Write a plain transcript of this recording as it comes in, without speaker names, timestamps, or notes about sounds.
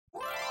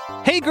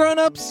Hey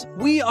grown-ups,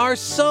 we are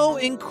so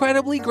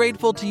incredibly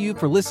grateful to you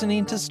for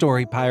listening to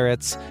Story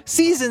Pirates.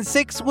 Season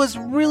 6 was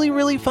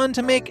really fun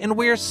to make, and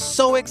we're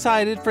so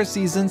excited for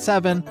Season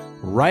 7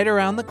 right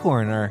around the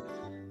corner.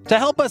 To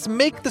help us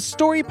make the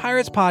Story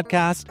Pirates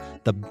podcast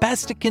the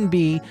best it can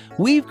be,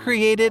 we've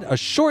created a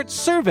short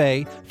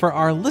survey for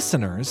our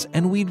listeners,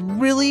 and we'd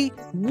really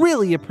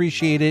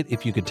appreciate it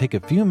if you could take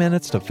a few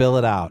minutes to fill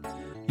it out.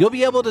 You'll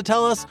be able to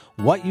tell us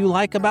what you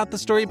like about the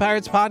Story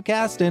Pirates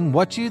podcast and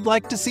what you'd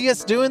like to see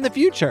us do in the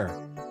future.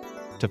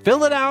 To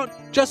fill it out,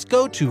 just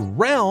go to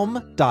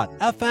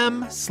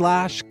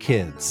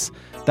realm.fm/kids.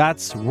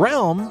 That's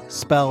realm,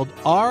 spelled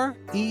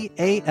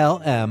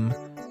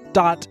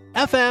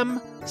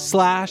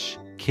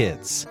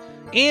REALM.FM/kids.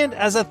 And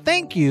as a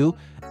thank you,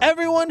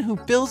 everyone who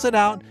fills it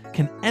out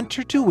can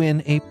enter to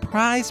win a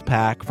prize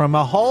pack from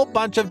a whole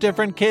bunch of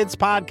different kids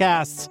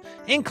podcasts,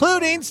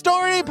 including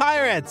Story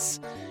Pirates.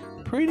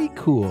 Pretty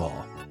cool.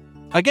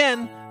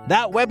 Again,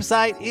 that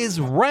website is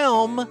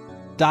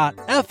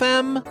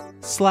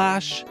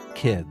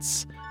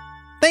realm.fm/kids.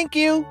 Thank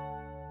you.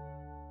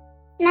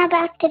 Now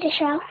back to the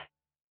show.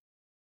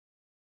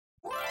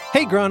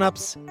 Hey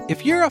grown-ups,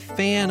 if you're a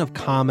fan of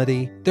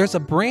comedy, there's a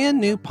brand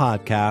new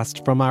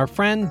podcast from our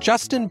friend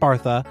Justin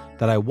Bartha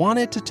that I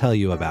wanted to tell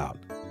you about.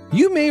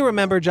 You may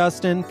remember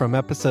Justin from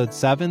episode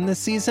 7 this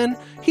season.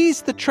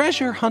 He's the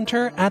treasure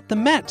hunter at the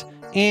Met,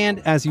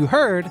 and as you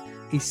heard,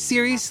 a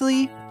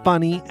seriously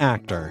funny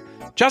actor.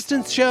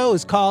 Justin's show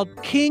is called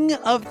King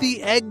of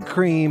the Egg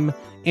Cream,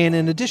 and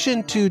in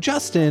addition to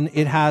Justin,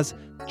 it has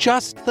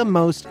just the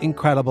most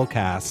incredible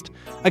cast.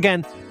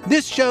 Again,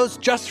 this show's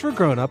just for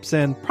grown-ups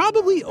and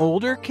probably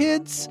older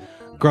kids.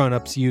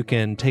 Grown-ups, you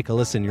can take a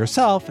listen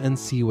yourself and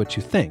see what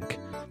you think.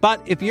 But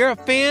if you're a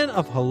fan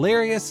of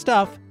hilarious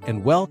stuff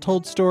and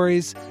well-told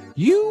stories,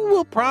 you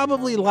will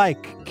probably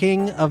like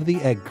King of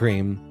the Egg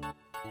Cream.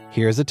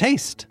 Here's a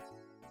taste.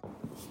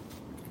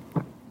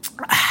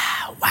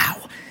 Wow,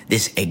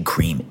 this egg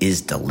cream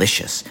is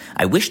delicious.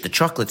 I wish the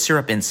chocolate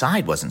syrup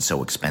inside wasn't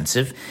so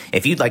expensive.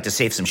 If you'd like to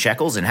save some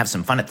shekels and have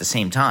some fun at the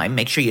same time,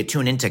 make sure you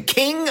tune into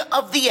King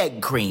of the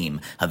Egg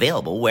Cream,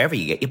 available wherever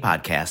you get your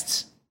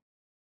podcasts.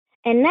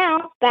 And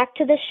now, back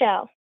to the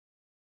show.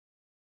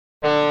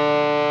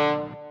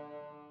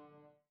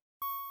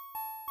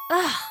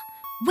 Ugh,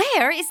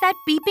 where is that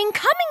beeping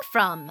coming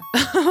from?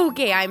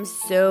 Okay, I'm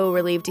so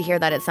relieved to hear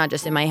that it's not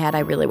just in my head. I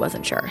really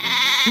wasn't sure.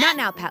 Not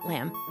now, Pat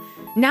Lamb.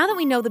 Now that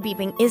we know the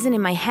beeping isn't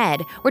in my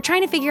head, we're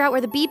trying to figure out where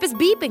the beep is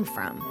beeping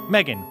from.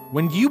 Megan,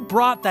 when you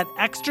brought that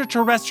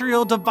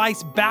extraterrestrial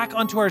device back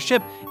onto our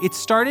ship, it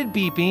started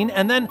beeping,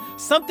 and then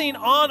something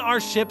on our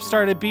ship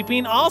started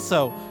beeping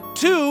also.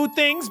 Two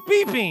things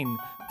beeping.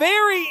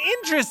 Very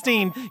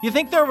interesting. You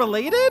think they're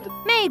related?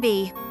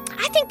 Maybe.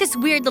 I think this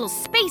weird little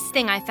space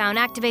thing I found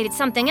activated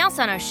something else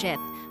on our ship.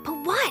 But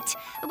what?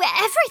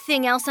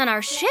 Everything else on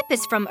our ship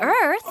is from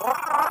Earth.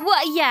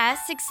 Well,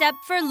 yes,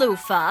 except for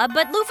Lufa.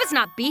 But Lufa's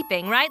not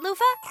beeping, right,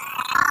 Lufa?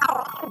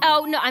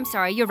 Oh, no, I'm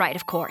sorry. You're right,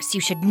 of course.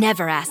 You should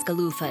never ask a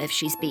Lufa if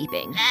she's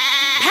beeping.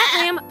 Pat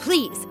Lamb,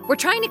 please. We're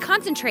trying to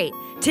concentrate.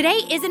 Today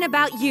isn't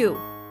about you.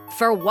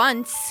 For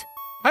once.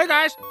 Hey,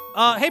 guys.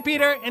 Hey,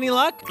 Peter. Any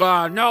luck?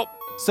 Nope.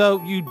 So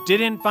you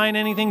didn't find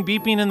anything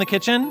beeping in the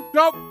kitchen?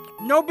 Nope.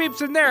 No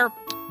beeps in there.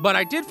 But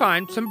I did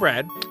find some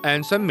bread,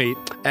 and some meat,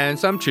 and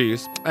some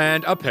cheese,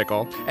 and a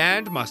pickle,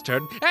 and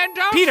mustard, and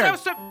also Peter,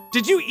 some...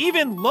 did you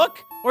even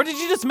look? Or did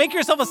you just make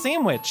yourself a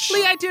sandwich?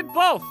 Lee, I did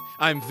both.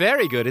 I'm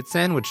very good at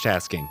sandwich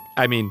tasking.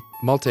 I mean,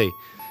 what was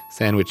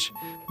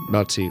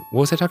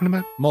I talking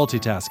about?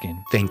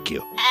 Multitasking. Thank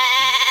you.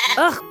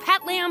 Ugh,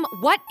 Pat Lamb,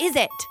 what is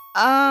it?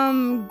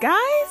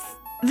 Guys?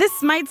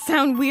 This might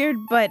sound weird,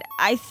 but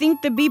I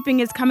think the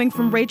beeping is coming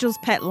from Rachel's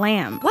pet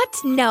lamb.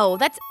 What? No,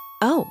 that's...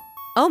 Oh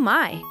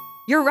my.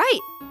 You're right.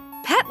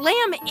 Pat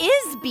Lamb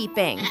is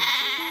beeping.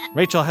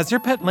 Rachel, has your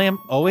pet lamb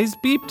always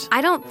beeped?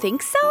 I don't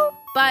think so,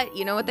 but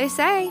you know what they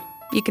say.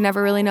 You can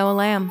never really know a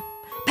lamb.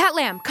 Pat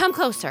Lamb, come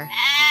closer.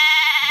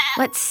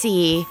 Let's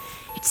see.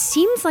 It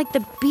seems like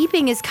the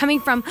beeping is coming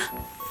from...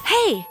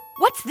 Hey,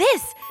 what's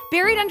this?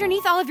 Buried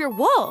underneath all of your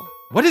wool.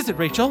 What is it,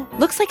 Rachel?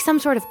 Looks like some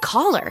sort of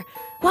collar.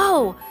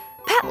 Whoa,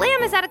 Pat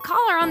Lamb has had a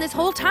collar on this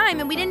whole time,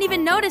 and we didn't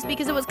even notice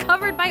because it was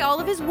covered by all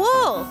of his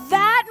wool.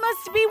 That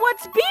must be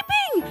what's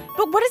beeping.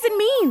 But what does it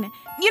mean?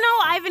 You know,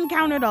 I've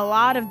encountered a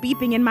lot of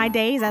beeping in my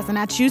days as an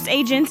Achus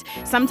agent.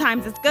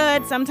 Sometimes it's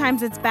good,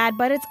 sometimes it's bad,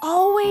 but it's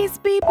always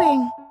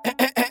beeping.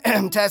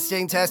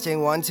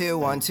 Testing. 1, 2,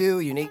 1, 2.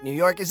 Unique New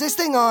York. Is this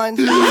thing on?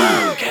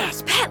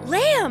 Gasp. Pat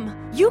Lamb,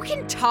 you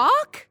can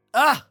talk?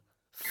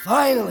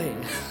 Finally.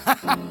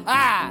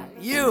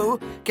 You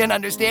can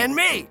understand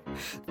me.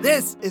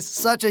 This is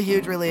such a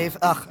huge relief.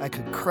 I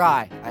could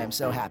cry. I am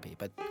so happy,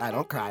 but I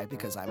don't cry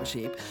because I'm a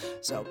sheep.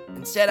 So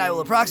instead, I will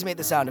approximate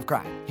the sound of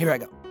crying. Here I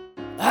go.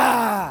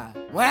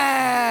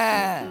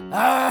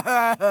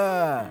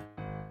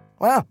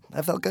 Wow,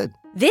 that felt good.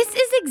 This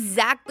is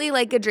exactly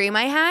like a dream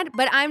I had,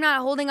 but I'm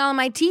not holding all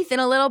my teeth in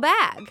a little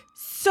bag.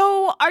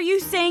 So, are you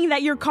saying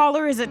that your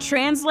collar is a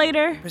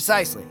translator?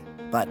 Precisely.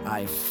 But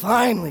I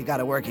finally got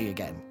it working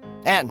again.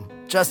 And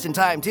just in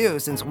time, too,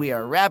 since we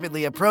are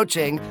rapidly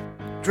approaching,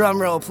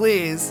 drumroll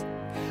please,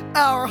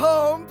 our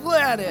home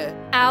planet.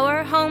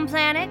 Our home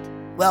planet?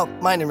 Well,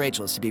 mine and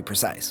Rachel's to be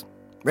precise.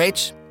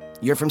 Rach,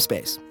 you're from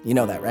space. You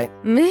know that, right?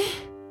 Me?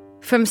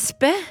 From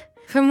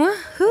From what?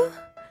 Who?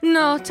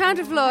 No, time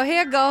to floor.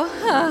 Here go.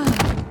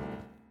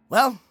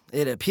 Well,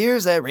 it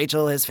appears that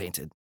Rachel has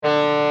fainted.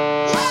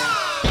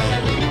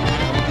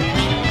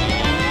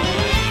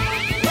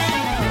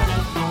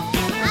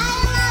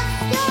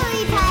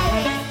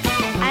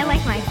 I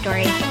like my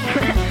story.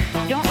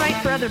 Don't write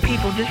for other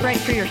people, just write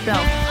for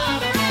yourself.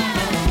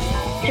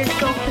 Just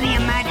go for the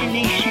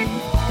imagination.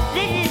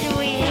 This is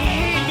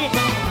weird.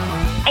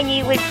 And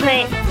you would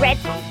put red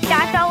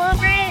dots all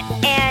over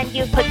it, and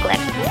you put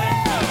glitter.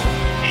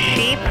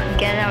 Sheep,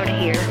 get out of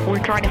here.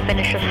 We're trying to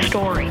finish a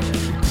story.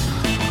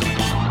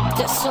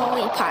 The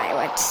Story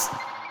Pirates.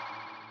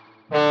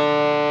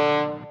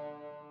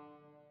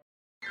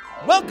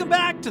 Welcome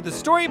back to the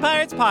Story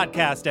Pirates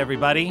podcast,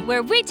 everybody.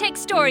 Where we take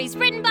stories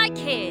written by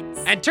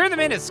kids And turn them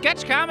into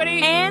sketch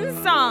comedy.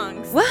 And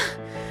songs.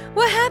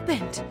 What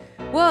happened?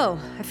 Whoa,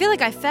 I feel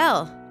like I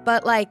fell.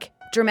 But, like,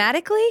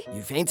 dramatically?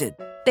 You fainted.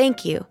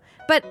 Thank you.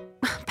 But,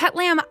 Pet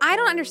Lamb, I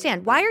don't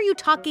understand. Why are you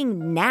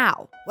talking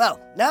now?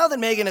 Well, now that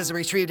Megan has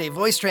retrieved a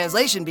voice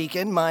translation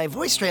beacon, my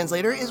voice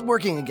translator is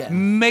working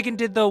again. Megan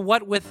did the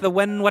what with the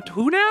when, what,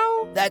 who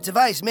now? That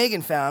device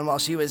Megan found while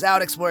she was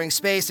out exploring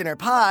space in her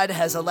pod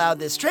has allowed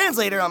this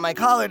translator on my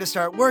collar to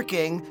start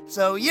working,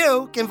 so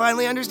you can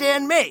finally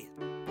understand me.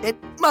 It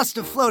must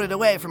have floated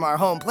away from our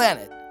home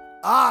planet.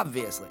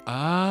 Obviously.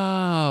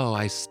 Oh,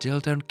 I still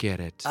don't get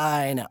it.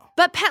 I know.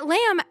 But, Pet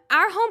Lamb,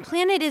 our home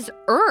planet is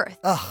Earth.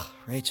 Ugh,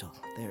 Rachel,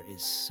 there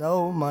is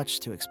so much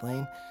to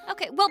explain.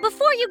 Okay, well,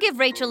 before you give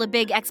Rachel a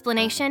big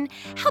explanation,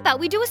 how about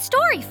we do a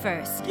story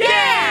first?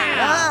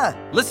 Ah!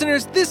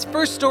 Listeners, this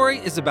first story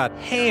is about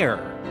hair.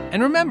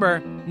 And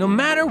remember, no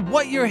matter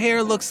what your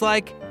hair looks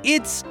like,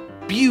 it's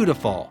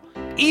beautiful,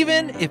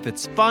 even if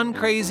it's fun,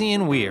 crazy,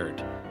 and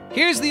weird.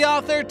 Here's the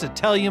author to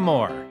tell you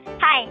more.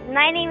 Hi,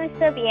 my name is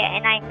Sylvia,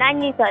 and I'm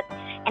 9 years old,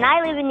 and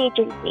I live in New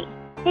Jersey.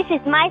 This is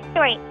my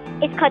story.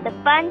 It's called The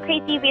Fun,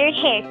 Crazy, Weird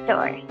Hair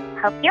Store.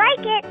 Hope you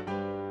like it.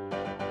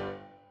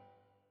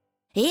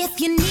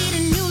 If you need a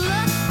new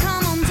look,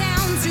 come on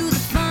down to the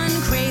Fun,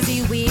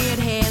 Crazy, Weird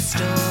Hair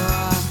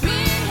Store.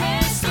 Weird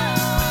Hair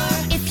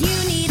Store. If you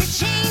need a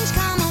change,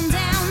 come on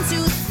down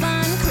to the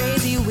Fun,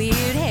 Crazy,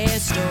 Weird Hair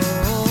Store.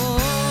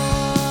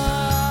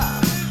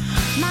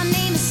 My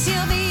name is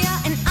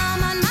Sylvia, and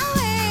I'm on my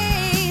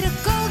way to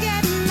go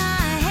get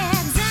my hair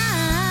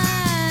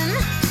done.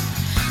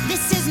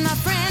 This is my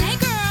friend, hey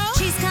girl,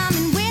 she's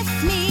coming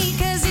with me,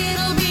 'cause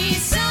it'll be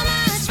so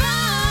much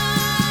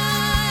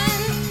fun.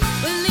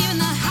 We're leaving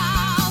the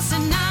house at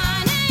 9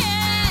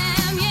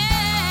 a.m.,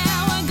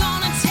 yeah, we're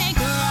gonna take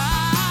a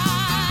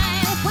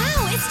ride.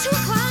 Wow, it's 2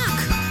 o'clock.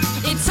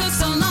 It took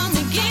so long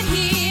to get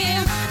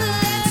here.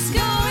 Let's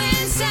go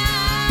inside.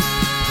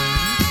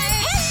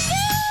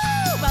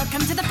 Hello!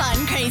 Welcome to the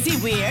Fun, Crazy,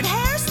 Weird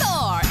Hair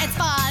Store. It's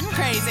fun,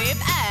 crazy,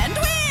 and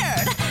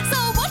weird. So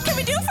what can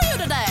we do for you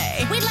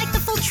today? We'd like the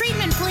full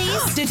treatment,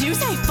 please. Did you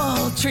say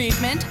full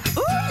treatment?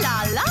 Ooh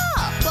la la.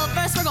 Well,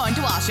 first we're going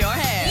to wash your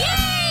hair.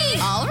 Yay!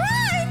 All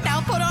right,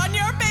 now put on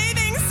your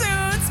bathing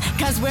suits,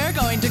 'cause we're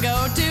going to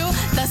go to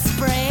the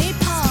spray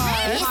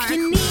park. If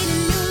you need a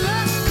new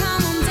look,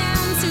 come on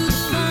down to the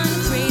Fun,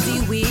 Crazy,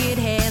 Weird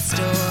Hair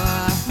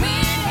Store.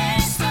 Weird Hair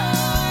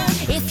Store.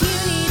 If you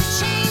need a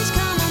change,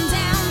 come on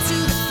down to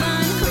the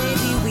Fun,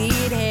 Crazy,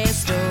 Weird Hair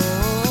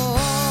Store.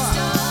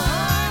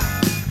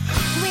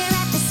 We're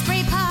at the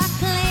spray park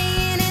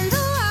playing in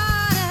the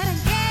water to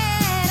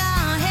get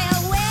our hair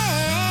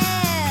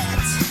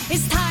wet.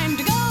 It's time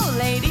to go,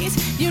 ladies.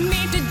 You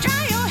need to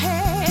dry your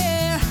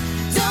hair.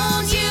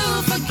 Don't you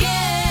forget.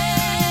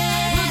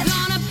 We're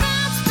gonna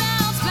bounce,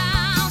 bounce,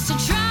 bounce to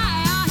dry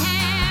our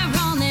hair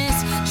on this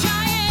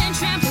giant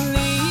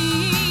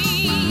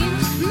trampoline.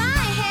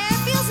 My hair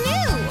feels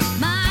new.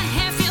 My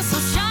hair feels so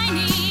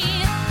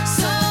shiny,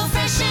 so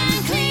fresh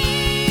and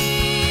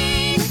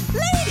clean.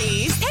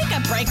 Ladies, take a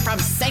break from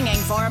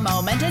singing for a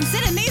moment and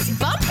sit in these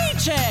bumpy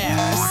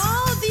chairs.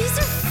 Oh, these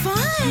are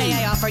fun. May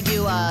I offer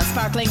you a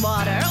sparkling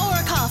water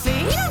or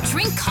coffee? We don't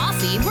drink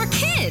coffee, we're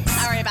kids.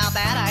 Sorry about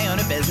that. I own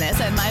a business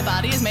and my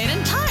body is made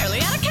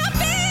entirely out of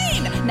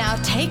caffeine. Now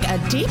take a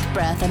deep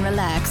breath and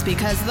relax,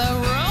 because the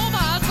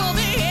robots will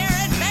be here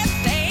in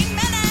 15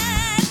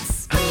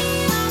 minutes.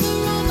 We are the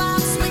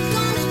robots. We're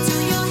gonna do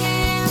your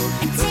hair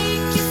and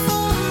take you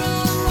for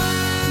a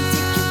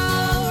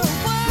whirl.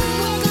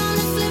 We're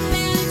gonna flip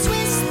and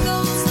twist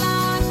those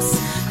locks,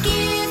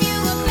 give you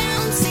a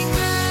bouncy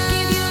curl.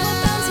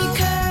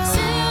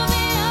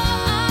 Sylvia,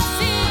 I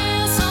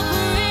feel so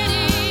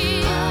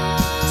pretty.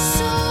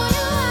 So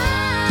do I.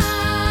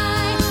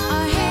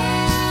 Our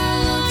hair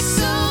looks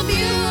so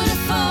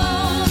beautiful.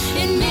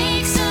 It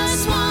makes us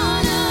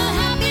wanna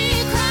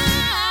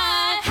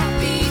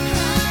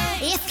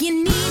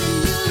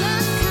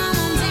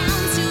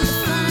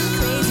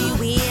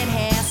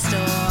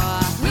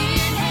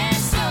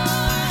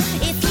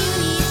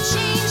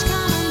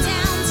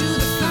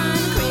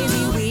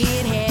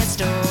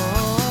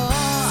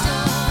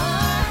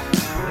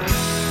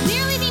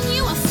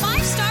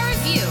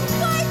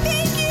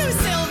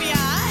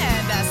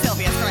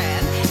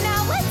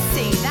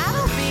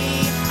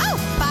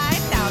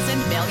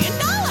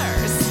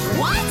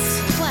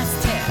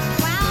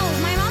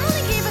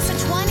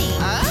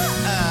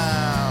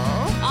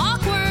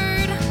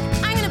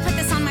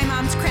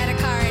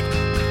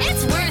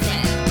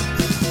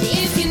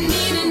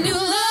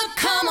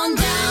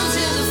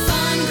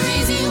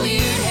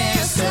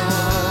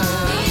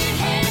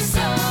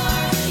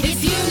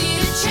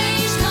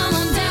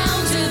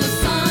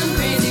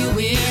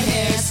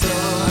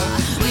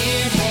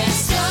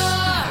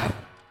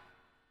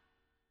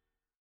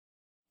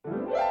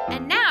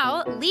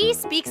now, Lee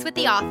speaks with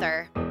the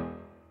author.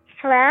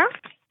 Hello?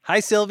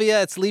 Hi,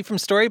 Sylvia. It's Lee from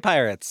Story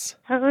Pirates.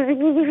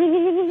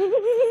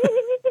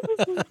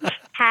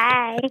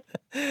 Hi.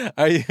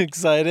 Are you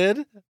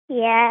excited?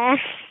 Yeah.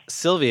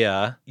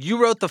 Sylvia,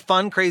 you wrote the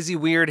Fun, Crazy,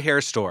 Weird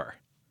Hair Store.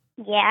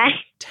 Yeah.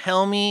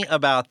 Tell me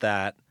about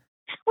that.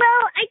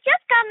 Well, I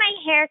just got my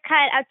hair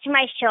cut up to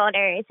my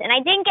shoulders, and I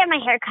didn't get my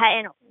hair cut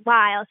in a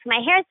while, so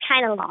my hair is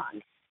kind of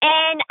long.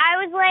 And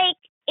I was like,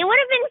 it would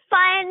have been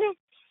fun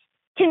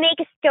to make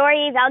a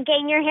story about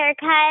getting your hair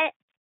cut.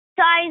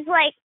 So I was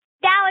like,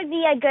 that would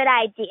be a good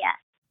idea.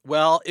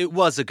 Well, it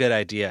was a good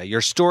idea.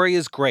 Your story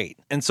is great.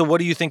 And so what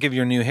do you think of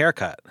your new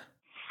haircut?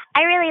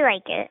 I really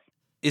like it.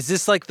 Is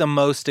this like the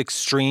most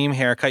extreme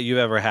haircut you've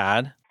ever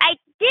had? I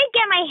did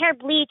get my hair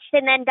bleached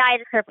and then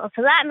dyed it purple,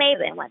 so that may have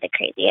been one of the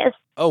craziest.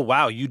 Oh,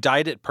 wow. You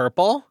dyed it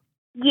purple?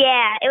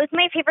 Yeah, it was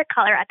my favorite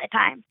color at the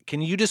time.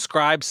 Can you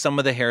describe some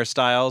of the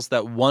hairstyles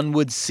that one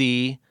would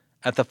see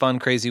at the Fun,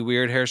 Crazy,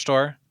 Weird Hair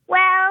Store?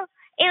 Well,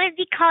 it would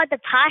be called the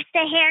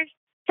pasta hair.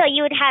 So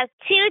you would have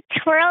 2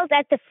 twirls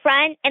at the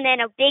front and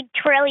then a big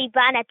twirly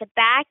bun at the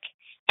back.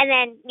 And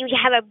then you would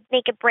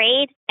make a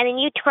braid, and then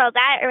you twirl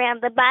that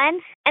around the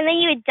bun. And then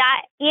you would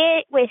dye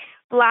it with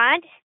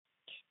blonde,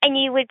 and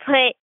you would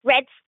put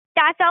red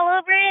dots all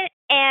over it,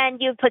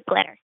 and you would put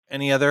glitter.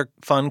 Any other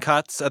fun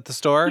cuts at the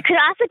store? You could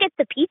also get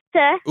the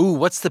pizza. Ooh,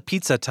 what's the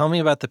pizza? Tell me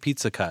about the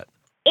pizza cut.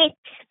 It's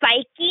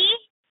spiky.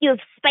 You have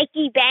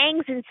spiky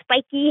bangs and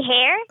spiky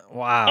hair.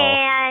 Wow.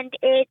 And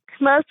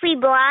it's mostly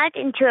blonde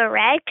into a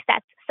red, 'cause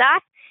that's the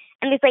sauce.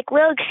 And there's like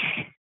little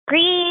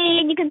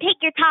green. You can pick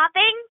your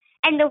topping,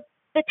 and the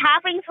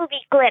toppings will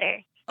be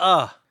glitter.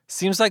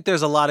 Seems like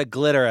there's a lot of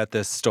glitter at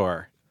this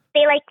store.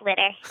 They like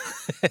glitter.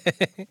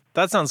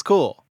 That sounds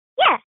cool.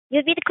 Yeah,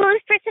 you'd be the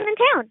coolest person in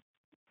town.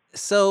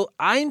 So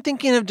I'm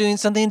thinking of doing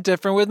something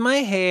different with my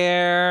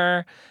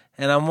hair,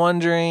 and I'm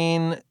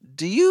wondering,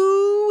 do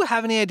you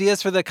have any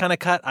ideas for the kind of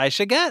cut I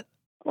should get?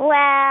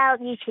 Well,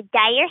 you should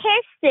dye your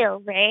hair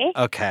silver.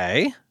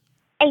 Okay.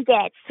 And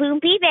get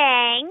swoopy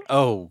bangs.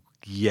 Oh,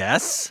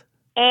 yes.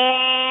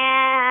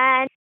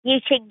 And you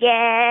should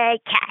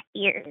get cat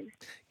ears.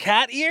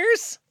 Cat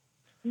ears?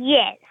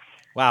 Yes.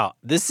 Wow,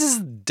 this is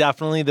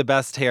definitely the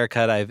best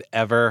haircut I've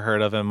ever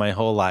heard of in my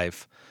whole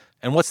life.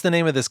 And what's the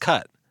name of this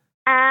cut?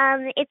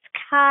 It's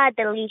called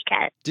the Lee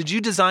cut. Did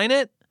you design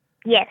it?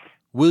 Yes.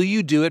 Will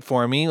you do it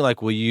for me? Like,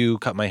 will you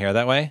cut my hair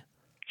that way?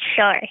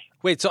 Sure.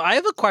 Wait, so I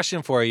have a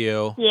question for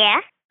you.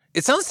 Yeah?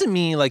 It sounds to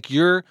me like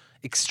you're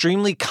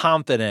extremely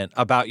confident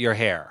about your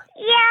hair.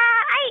 Yeah,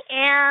 I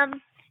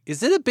am.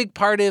 Is it a big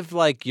part of,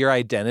 like, your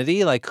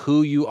identity, like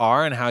who you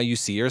are and how you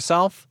see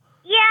yourself?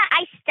 Yeah,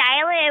 I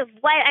style it of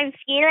what I'm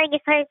feeling.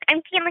 If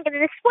I'm feeling in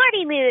a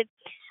sporty mood,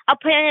 I'll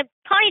put in a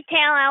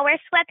ponytail and I'll wear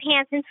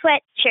sweatpants and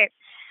sweatshirt.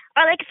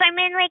 Or like if I'm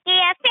in like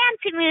a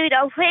fancy mood,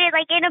 I'll put it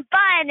like in a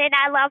bun and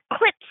I love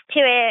clips to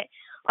it.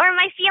 Or am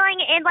I feeling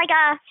in like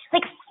a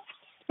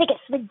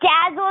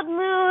bedazzled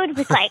mood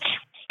with like,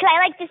 because I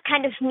like this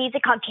kind of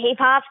music called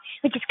K-pop,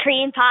 which is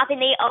Korean pop,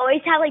 and they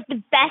always have like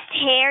the best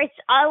hair. It's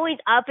always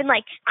up in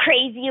like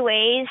crazy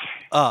ways.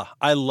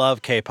 I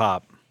love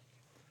K-pop.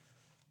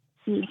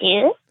 You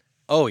do?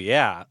 Oh,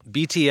 yeah.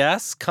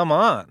 BTS? Come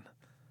on.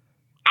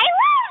 I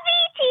love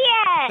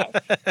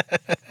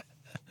BTS!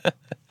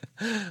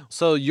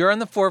 So you're in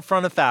the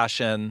forefront of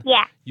fashion.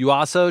 Yeah. You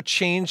also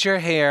change your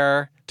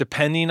hair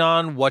depending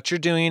on what you're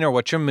doing or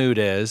what your mood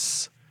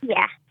is.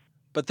 Yeah.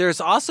 But there's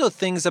also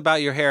things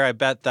about your hair, I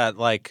bet, that,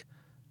 like,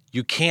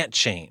 you can't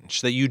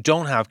change, that you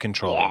don't have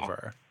control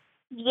over.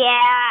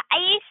 Yeah.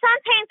 I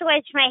sometimes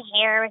wish my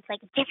hair was,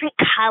 like, a different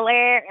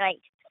color.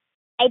 Like,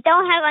 I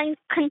don't have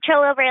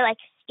control over, like,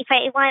 if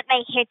I want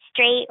my hair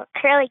straight or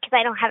curly because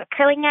I don't have a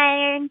curling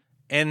iron.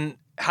 And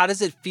how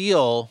does it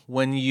feel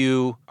when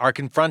you are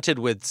confronted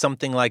with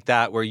something like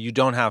that where you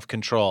don't have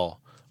control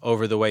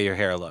over the way your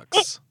hair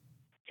looks?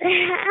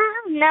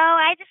 No,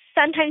 I just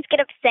sometimes get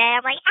upset.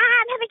 I'm like,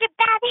 I'm having a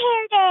bad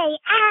hair day.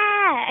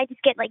 I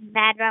just get like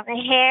mad about my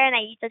hair, and I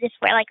usually just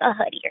wear like a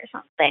hoodie or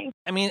something.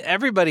 I mean,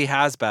 everybody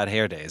has bad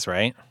hair days,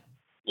 right?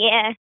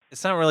 Yeah.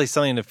 It's not really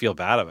something to feel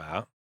bad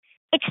about.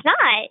 It's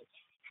not.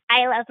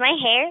 I love my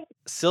hair.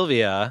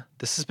 Sylvia,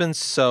 this has been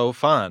so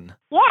fun.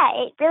 Yeah,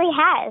 it really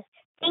has.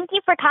 Thank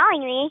you for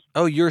calling me.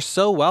 Oh, you're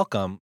so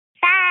welcome.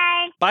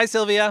 Bye. Bye,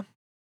 Sylvia.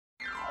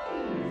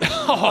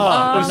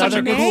 Oh, such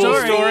a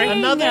good story.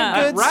 Another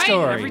good Right,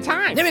 story. every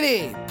time.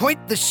 Nimini,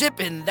 point the ship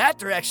in that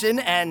direction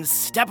and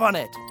step on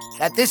it.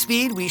 At this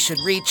speed, we should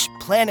reach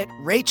Planet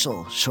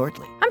Rachel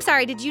shortly. I'm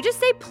sorry, did you just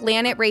say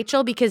Planet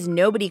Rachel? Because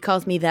nobody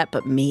calls me that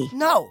but me.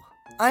 No,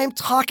 I'm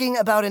talking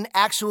about an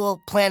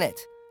actual planet.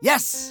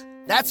 Yes,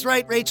 that's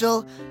right,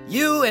 Rachel.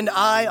 You and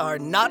I are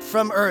not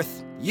from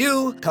Earth.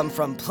 You come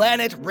from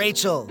Planet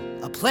Rachel,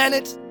 a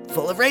planet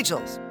full of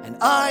Rachels. And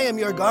I am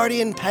your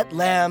guardian pet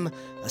lamb,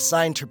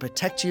 assigned to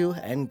protect you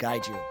and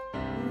guide you.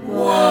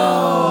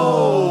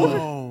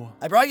 Whoa!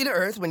 I brought you to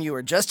Earth when you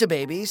were just a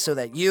baby so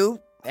that you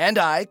and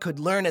I could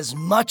learn as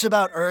much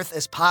about Earth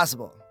as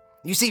possible.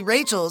 You see,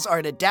 Rachels are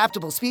an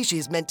adaptable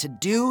species meant to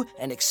do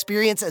and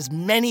experience as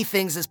many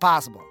things as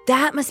possible.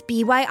 That must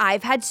be why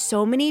I've had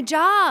so many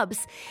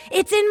jobs.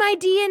 It's in my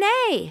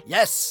DNA.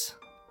 Yes,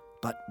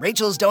 but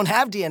Rachels don't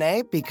have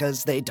DNA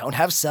because they don't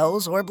have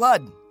cells or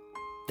blood.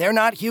 They're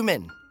not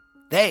human.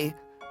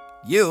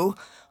 You,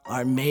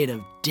 are made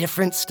of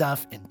different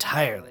stuff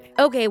entirely.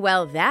 Okay,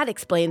 well, that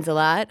explains a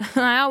lot.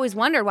 I always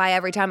wonder why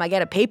every time I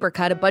get a paper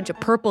cut, a bunch of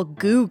purple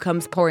goo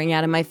comes pouring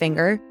out of my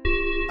finger.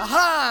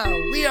 Aha!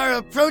 We are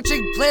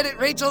approaching Planet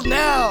Rachel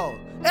now!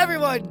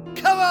 Everyone,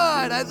 come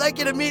on! I'd like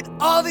you to meet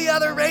all the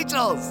other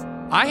Rachels!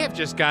 I have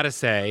just got to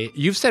say,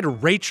 you've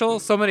said Rachel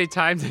so many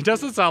times, it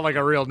doesn't sound like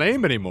a real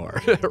name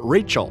anymore.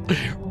 Rachel.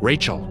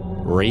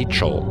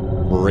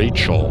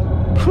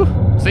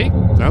 See?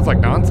 Sounds like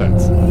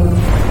nonsense.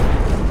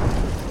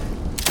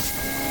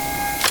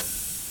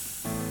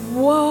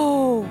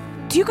 Whoa!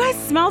 Do you guys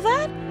smell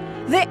that?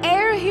 The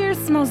air here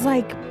smells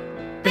like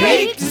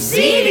baked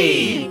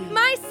ziti!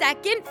 My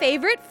second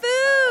favorite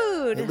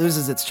food! It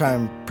loses its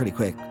charm pretty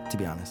quick, to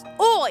be honest.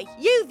 Oi,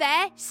 you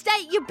there!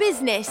 State your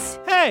business!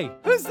 Hey,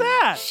 who's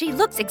that? She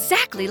looks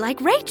exactly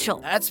like Rachel.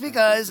 That's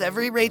because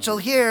every Rachel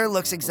here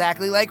looks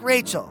exactly like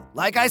Rachel.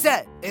 Like I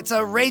said, it's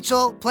a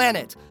Rachel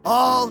planet.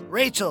 All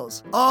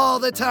Rachels, all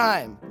the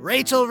time.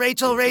 Rachel.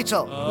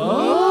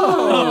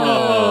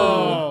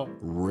 Oh!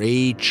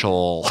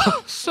 Rachel.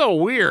 So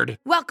weird.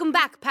 Welcome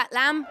back, Pat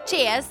Lamb.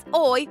 Cheers.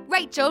 Oi,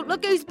 Rachel,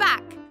 look who's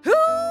back.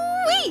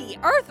 Hoo-wee!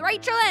 Earth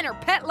Rachel and her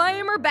pet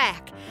lamb are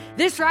back.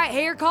 This right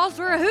here calls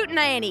for a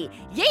hootenanny.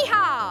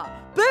 Yeehaw!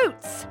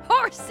 Boots,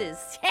 horses,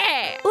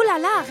 yeah! Ooh la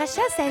la,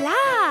 Rachel, c'est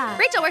là!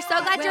 Rachel, we're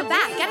so glad you're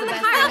back. Get in the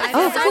car.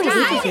 Oh, cool. Did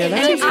you hear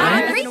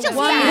that? Rachel's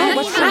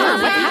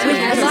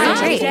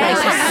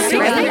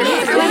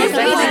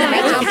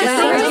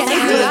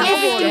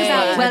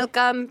back.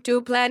 Welcome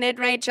to Planet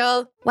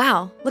Rachel.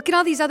 Wow, look at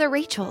all these other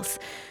Rachels.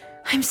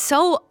 I'm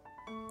so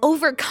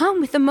overcome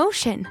with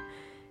emotion.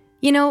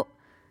 You know,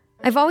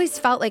 I've always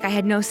felt like I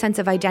had no sense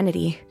of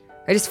identity.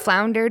 I just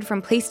floundered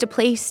from place to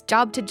place,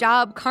 job to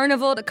job,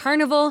 carnival to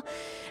carnival.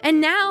 And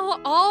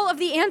now all of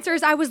the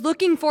answers I was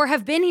looking for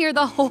have been here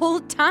the whole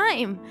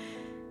time.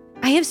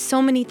 I have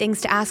so many things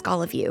to ask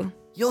all of you.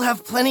 You'll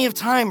have plenty of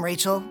time,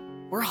 Rachel.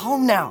 We're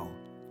home now.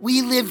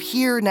 We live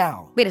here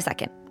now. Wait a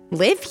second.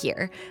 Live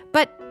here?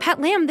 But Pat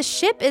Lamb, the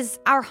ship is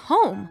our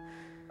home.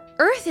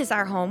 Earth is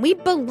our home. We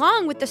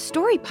belong with the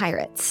Story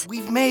Pirates.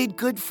 We've made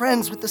good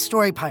friends with the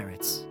Story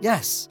Pirates,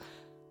 yes.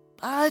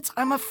 But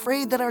I'm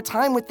afraid that our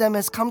time with them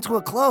has come to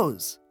a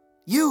close.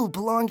 You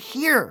belong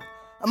here,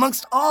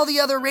 amongst all the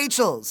other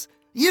Rachels.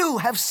 You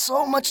have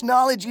so much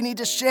knowledge you need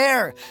to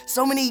share,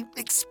 so many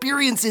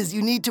experiences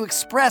you need to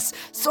express,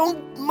 so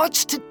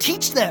much to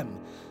teach them.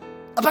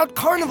 About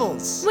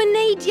carnivals. We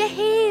need you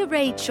here,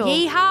 Rachel.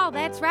 Yeehaw,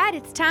 that's right.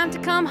 It's time to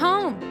come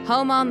home.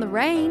 Home on the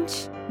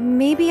range.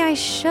 Maybe I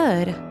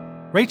should.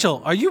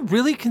 Rachel, are you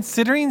really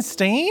considering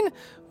staying?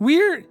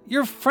 We're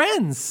your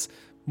friends.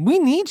 We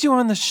need you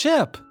on the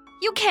ship.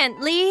 You can't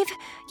leave.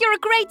 You're a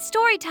great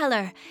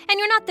storyteller, and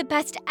you're not the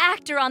best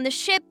actor on the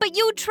ship, but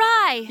you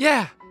try.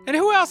 Yeah, and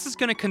who else is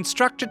going to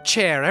construct a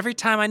chair every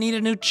time I need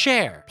a new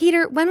chair?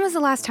 Peter, when was the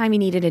last time you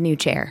needed a new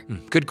chair?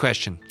 Good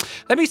question.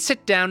 Let me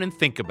sit down and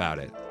think about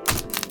it.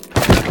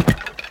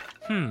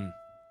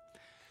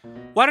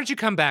 Why don't you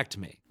come back to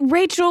me?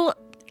 Rachel,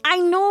 I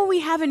know we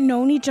haven't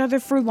known each other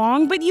for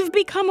long, but you've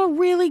become a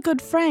really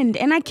good friend,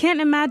 and I can't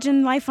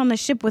imagine life on the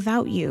ship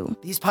without you.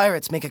 These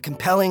pirates make a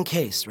compelling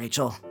case,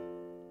 Rachel.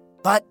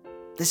 But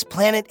this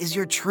planet is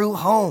your true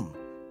home.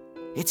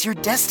 It's your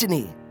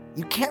destiny.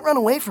 You can't run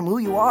away from who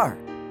you are.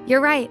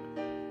 You're right.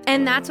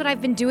 And that's what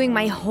I've been doing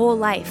my whole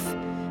life.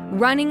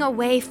 Running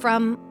away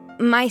from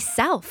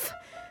myself.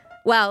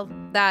 Well,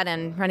 that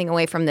and running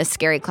away from this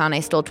scary clown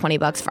I stole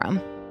 $20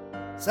 from.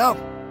 So,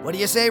 what do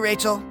you say,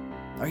 Rachel?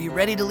 Are you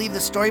ready to leave the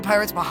Story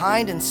Pirates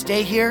behind and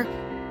stay here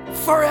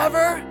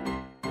forever?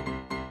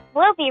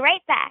 We'll be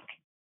right back.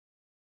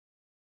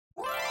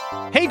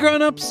 Hey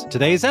grown-ups,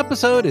 today's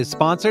episode is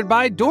sponsored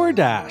by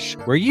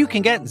DoorDash, where you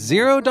can get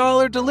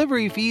 $0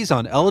 delivery fees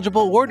on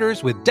eligible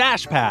orders with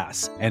Dash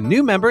Pass, and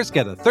new members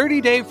get a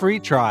 30-day free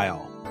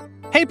trial.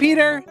 Hey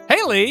Peter.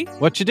 Hey Lee.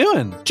 What you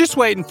doing? Just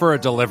waiting for a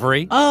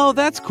delivery. Oh,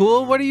 that's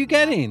cool. What are you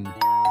getting?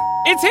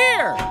 It's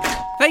here!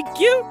 Thank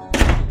you!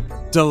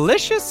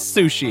 Delicious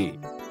sushi.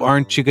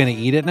 Aren't you going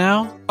to eat it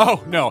now?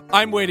 Oh, no,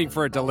 I'm waiting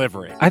for a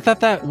delivery. I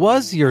thought that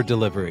was your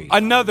delivery.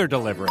 Another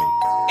delivery.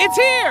 It's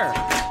here!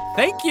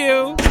 Thank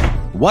you!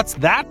 What's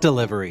that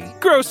delivery?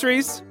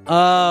 Groceries.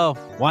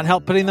 Want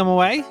help putting them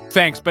away?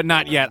 Thanks, but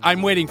not yet.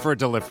 I'm waiting for a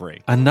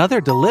delivery. Another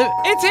delivery?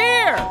 It's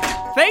here!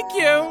 Thank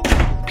you!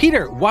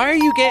 Peter, why are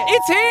you getting...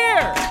 It's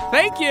here!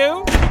 Thank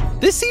you!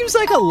 This seems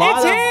like a lot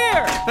It's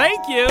here!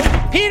 Thank you!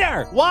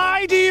 Peter,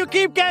 why do you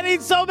keep getting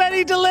so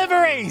many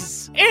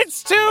deliveries?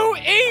 It's too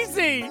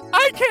easy!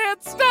 I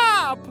can't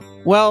stop!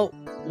 Well,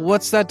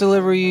 what's that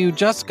delivery you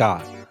just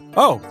got?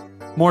 Oh,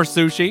 more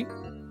sushi?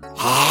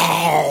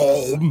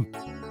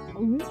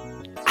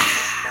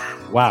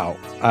 Wow,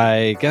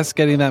 I guess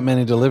getting that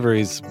many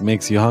deliveries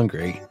makes you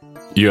hungry.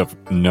 You have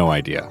no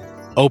idea.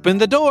 Open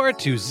the door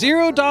to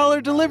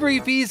 $0 delivery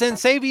fees and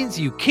savings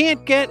you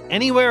can't get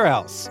anywhere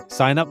else.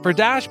 Sign up for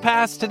Dash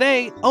Pass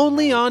today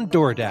only on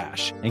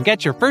DoorDash and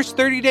get your first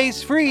 30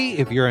 days free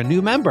if you're a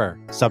new member.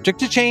 Subject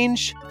to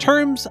change.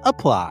 Terms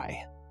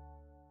apply.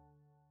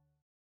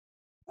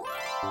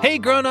 Hey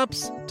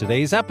grown-ups!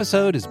 Today's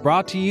episode is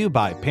brought to you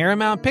by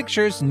Paramount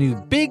Pictures' new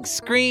big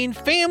screen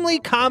family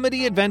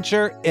comedy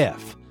adventure,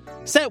 If.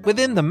 Set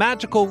within the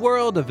magical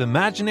world of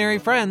imaginary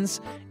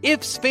friends,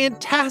 If's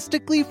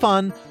fantastically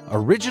fun,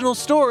 original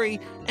story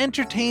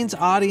entertains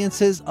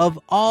audiences of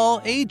all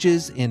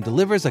ages and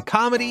delivers a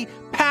comedy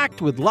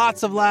packed with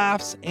lots of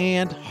laughs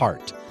and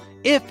heart.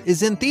 If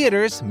is in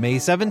theaters May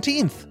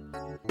 17th.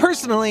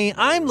 Personally,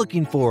 I'm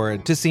looking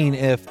forward to seeing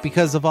If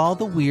because of all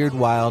the weird,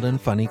 wild, and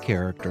funny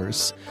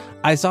characters.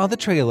 I saw the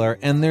trailer,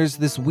 and there's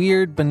this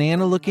weird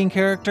banana-looking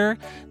character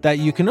that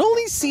you can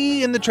only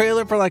see in the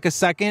trailer for like a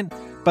second,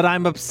 but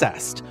I'm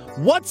obsessed.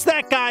 What's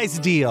that guy's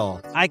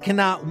deal? I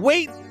cannot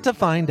wait to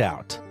find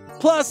out.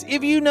 Plus,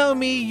 if you know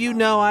me, you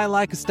know I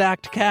like a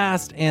stacked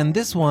cast, and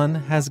this one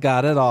has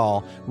got it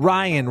all.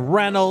 Ryan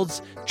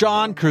Reynolds,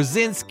 John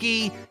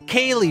Krasinski,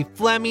 Kaylee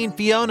Fleming,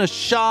 Fiona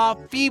Shaw,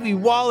 Phoebe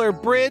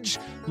Waller-Bridge,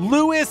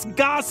 Louis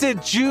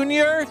Gossett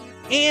Jr.,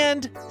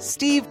 and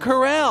Steve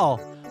Carell.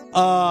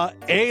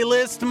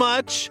 A-list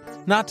much?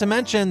 Not to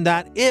mention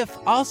that If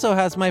also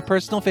has my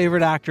personal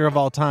favorite actor of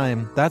all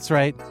time. That's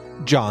right,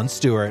 Jon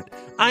Stewart.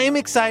 I am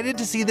excited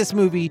to see this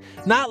movie,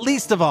 not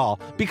least of all,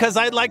 because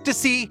I'd like to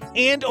see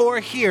and or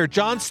hear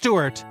Jon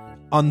Stewart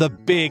on the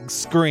big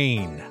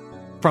screen.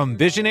 From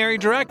visionary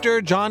director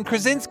John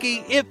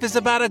Krasinski, If is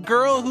about a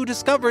girl who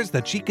discovers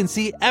that she can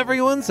see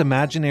everyone's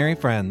imaginary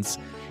friends.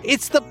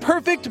 It's the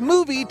perfect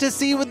movie to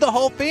see with the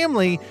whole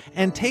family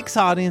and takes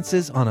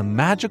audiences on a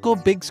magical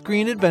big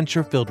screen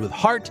adventure filled with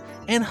heart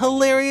and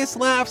hilarious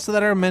laughs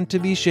that are meant to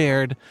be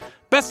shared.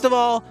 Best of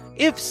all,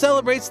 If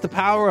celebrates the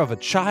power of a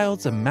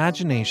child's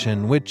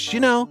imagination, which,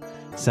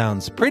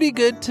 sounds pretty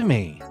good to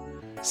me.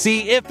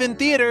 See If in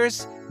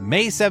theaters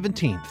May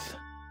 17th.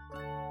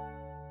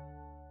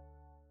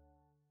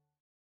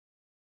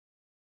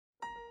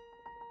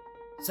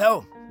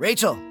 So,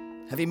 Rachel,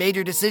 have you made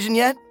your decision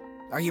yet?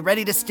 Are you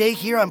ready to stay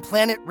here on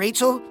planet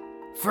Rachel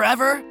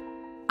forever?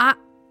 I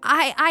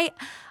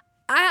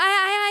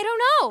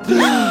don't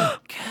know.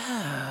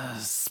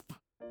 Gasp.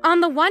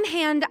 On the one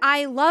hand,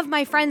 I love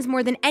my friends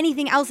more than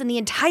anything else in the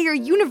entire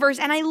universe,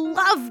 and I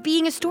love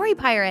being a story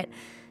pirate.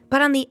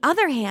 But on the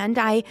other hand,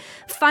 I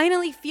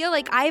finally feel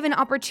like I have an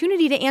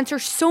opportunity to answer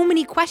so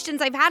many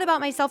questions I've had about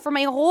myself for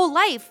my whole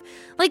life.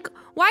 Like,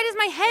 why does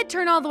my head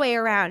turn all the way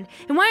around?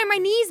 And why are my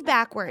knees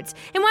backwards?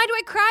 And why do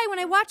I cry when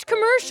I watch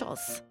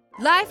commercials?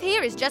 Life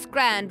here is just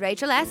grand,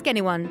 Rachel. Ask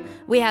anyone.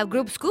 We have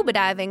group scuba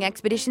diving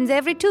expeditions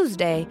every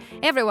Tuesday.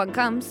 Everyone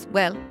comes.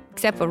 Well,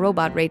 except for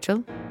Robot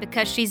Rachel.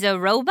 Because she's a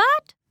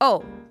robot?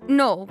 Oh,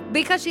 no.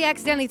 Because she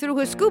accidentally threw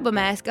her scuba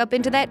mask up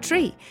into that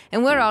tree.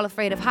 And we're all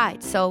afraid of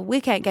heights, so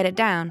we can't get it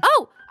down.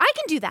 Oh, I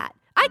can do that.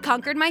 I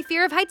conquered my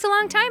fear of heights a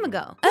long time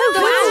ago.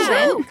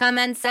 Oh, come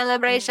and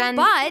celebration.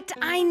 But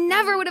I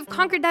never would have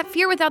conquered that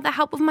fear without the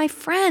help of my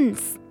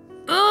friends.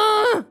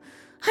 Ugh!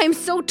 I'm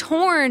so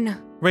torn.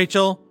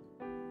 Rachel,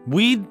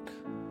 we'd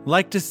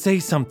like to say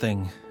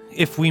something,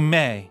 if we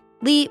may.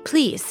 Lee,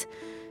 please,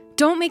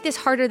 don't make this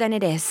harder than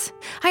it is.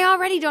 I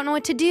already don't know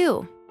what to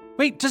do.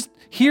 Wait, just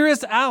hear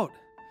us out.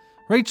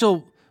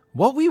 Rachel,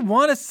 what we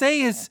want to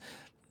say is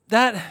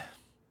that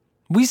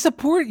we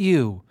support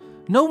you,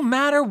 no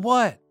matter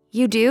what.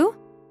 You do?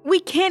 We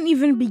can't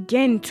even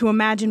begin to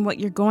imagine what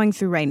you're going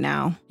through right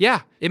now.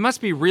 Yeah, it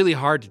must be really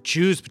hard to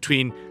choose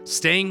between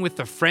staying with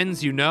the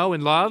friends you know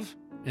and love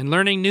and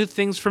learning new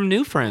things from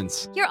new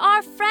friends. You're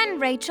our friend,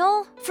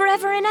 Rachel,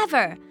 forever and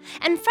ever.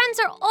 And friends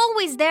are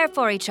always there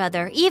for each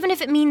other, even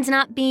if it means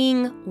not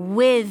being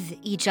with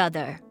each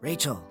other.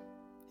 Rachel,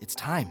 it's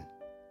time.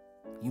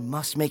 You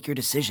must make your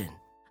decision.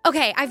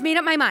 Okay, I've made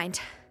up my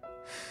mind.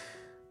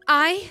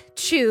 I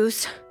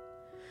choose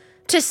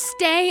to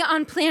stay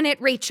on planet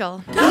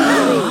Rachel.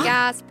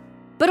 Gasp.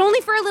 But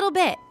only for a little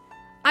bit.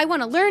 I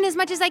want to learn as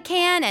much as I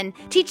can and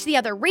teach the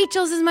other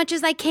Rachels as much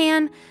as I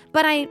can,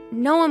 but I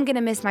know I'm going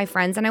to miss my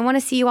friends and I want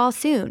to see you all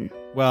soon.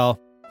 Well,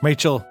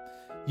 Rachel,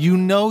 you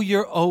know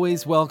you're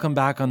always welcome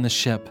back on the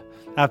ship.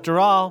 After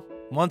all,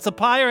 once a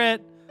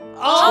pirate,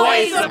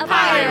 always a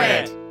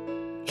pirate.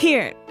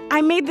 Here,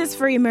 I made this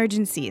for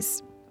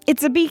emergencies.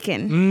 It's a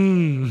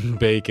beacon.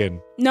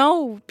 Bacon.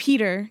 No,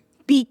 Peter,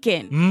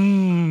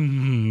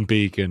 beacon.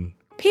 Bacon.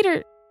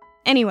 Peter,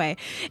 anyway,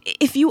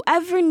 if you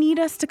ever need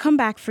us to come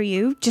back for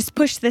you, just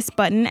push this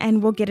button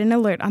and we'll get an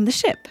alert on the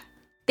ship.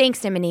 Thanks,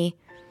 Diminy.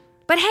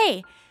 But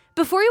hey,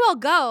 before you all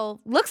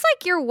go, looks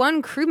like you're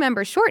one crew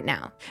member short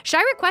now. Should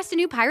I request a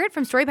new pirate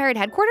from Story Pirate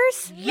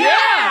Headquarters?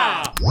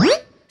 Yeah!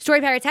 Story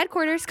Pirates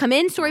Headquarters. Come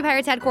in, Story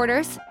Pirates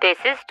Headquarters. This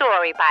is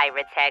Story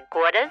Pirates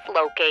Headquarters,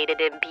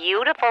 located in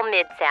beautiful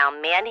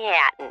Midtown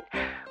Manhattan.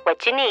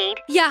 What you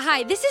need? Yeah,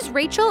 hi. This is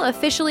Rachel,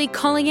 officially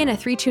calling in a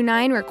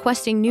 329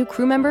 requesting new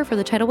crew member for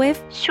the Tidal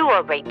Wave.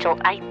 Sure, Rachel.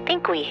 I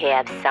think we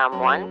have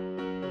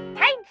someone.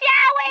 Hey,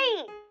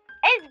 Joey!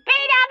 Is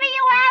Peter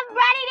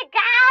ready to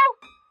go?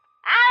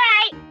 All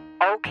right.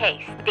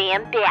 Okay,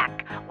 stand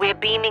back. We're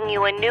beaming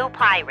you a new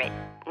pirate.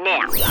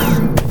 Now.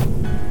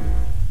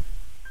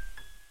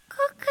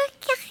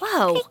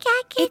 Whoa,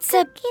 it's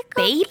a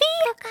baby?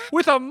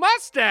 With a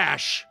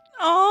mustache!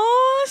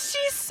 Oh,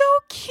 she's so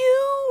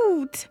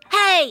cute.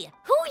 Hey,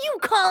 who you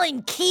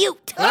calling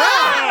cute?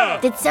 Ah!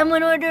 Did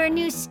someone order a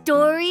new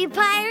story,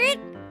 pirate?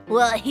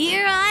 Well,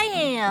 here I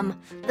am.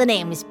 The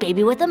name is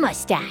Baby with a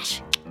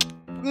Mustache.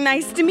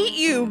 Nice to meet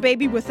you,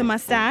 baby with a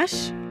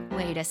mustache.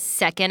 Wait a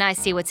second, I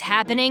see what's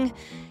happening.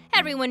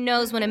 Everyone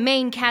knows when a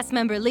main cast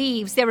member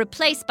leaves, they're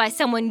replaced by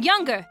someone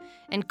younger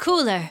and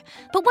cooler.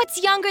 But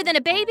what's younger than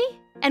a baby?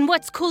 And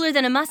what's cooler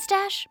than a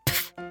mustache?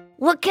 Pfft.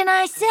 What can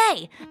I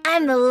say?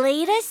 I'm the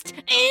latest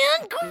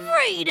and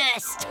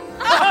greatest.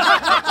 You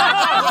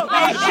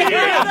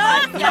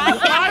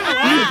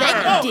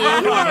bet you do.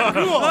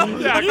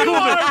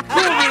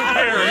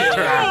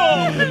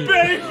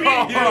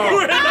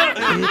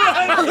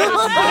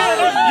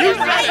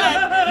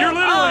 You're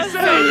literally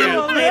saying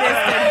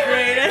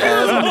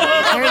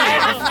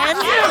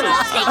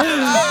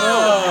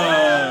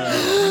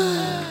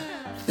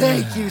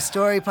Thank you,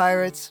 Story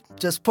Pirates.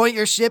 Just point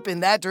your ship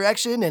in that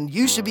direction and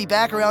you should be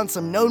back around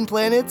some known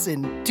planets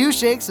in 2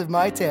 shakes of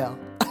my tail.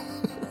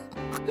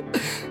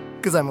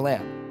 Because I'm a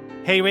lamb.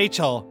 Hey,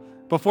 Rachel,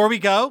 before we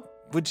go,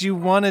 would you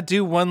want to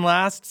do one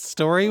last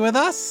story with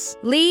us?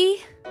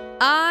 Lee,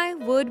 I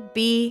would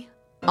be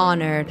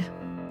honored.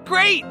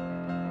 Great!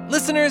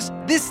 Listeners,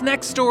 this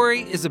next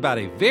story is about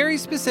a very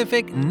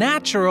specific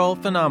natural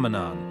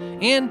phenomenon.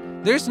 And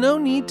there's no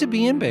need to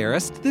be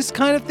embarrassed. This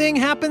kind of thing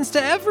happens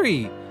to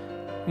every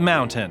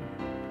mountain.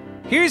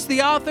 Here's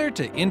the author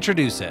to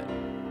introduce it.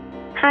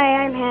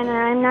 Hi, I'm Hannah.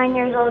 I'm 9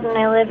 years old and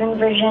I live in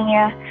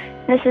Virginia.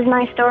 This is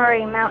my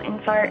story,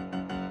 Mountain Fart.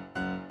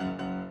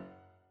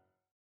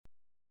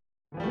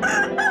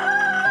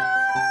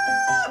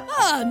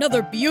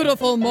 Another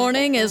beautiful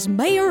morning as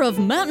mayor of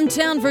Mountain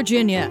Town,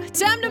 Virginia.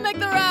 Time to make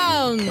the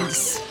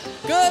rounds.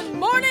 Good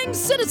morning,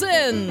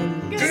 citizens.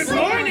 Good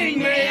morning,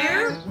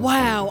 Mayor.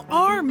 Wow,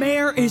 our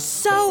mayor is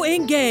so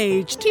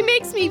engaged. He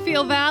makes me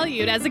feel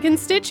valued as a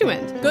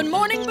constituent. Good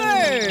morning,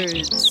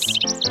 birds.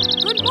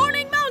 Good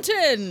morning,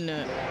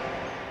 mountain.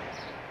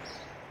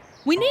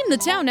 We named the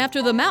town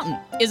after the mountain.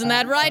 Isn't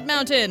that right,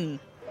 Mountain?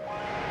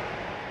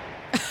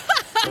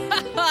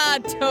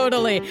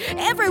 Totally.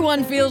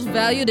 Everyone feels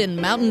valued in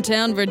Mountain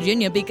Town,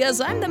 Virginia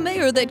because I'm the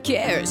mayor that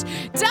cares.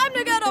 Time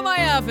to go to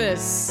my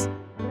office.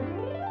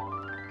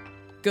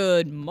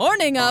 Good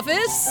morning,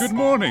 office. Good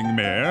morning,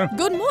 Mayor.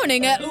 Good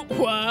morning.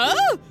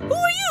 What? Who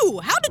are you?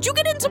 How did you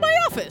get into my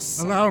office?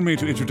 Allow me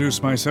to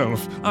introduce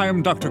myself. I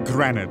am Dr.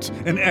 Granite,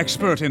 an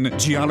expert in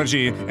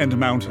geology and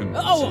mountains.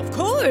 Oh, of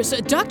course.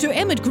 Dr.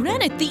 Emmett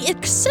Granite, the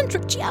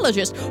eccentric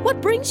geologist.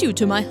 What brings you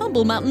to my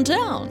humble mountain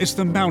town? It's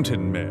the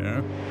mountain,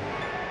 Mayor.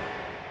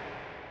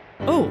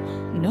 Oh,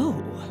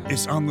 no.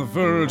 It's on the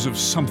verge of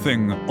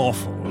something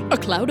awful. A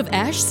cloud of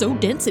ash so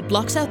dense it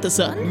blocks out the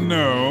sun?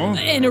 No.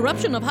 An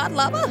eruption of hot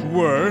lava?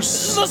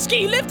 Worse. The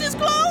ski lift is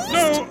closed?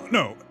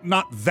 No,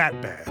 not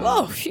that bad.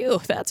 Oh, phew,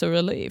 that's a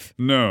relief.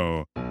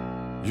 No.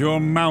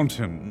 Your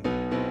mountain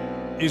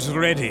is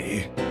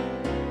ready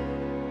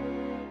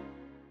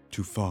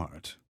to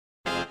fart.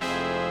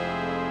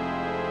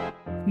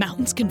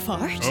 Mountains can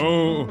fart?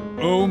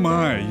 Oh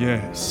my,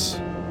 yes.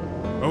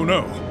 Oh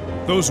no,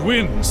 those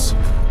winds.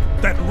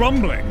 That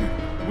rumbling!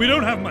 We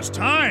don't have much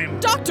time!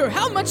 Doctor,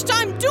 how much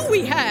time do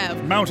we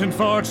have? Mountain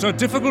farts are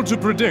difficult to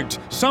predict.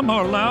 Some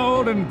are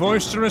loud and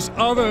boisterous,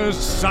 others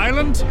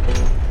silent,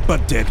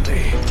 but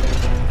deadly.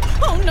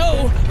 Oh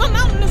no! A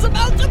mountain is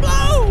about to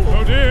blow!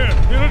 Oh dear,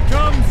 here it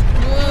comes!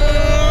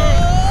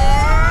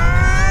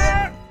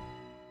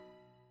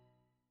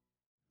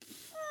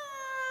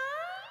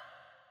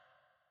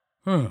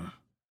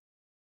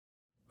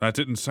 That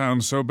didn't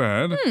sound so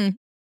bad.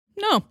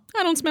 No,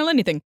 I don't smell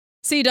anything.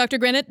 See, Dr.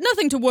 Granite,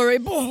 nothing to worry.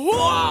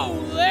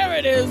 Whoa, there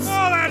it is.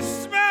 Oh, that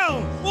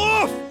smell!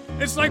 Oof!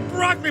 It's like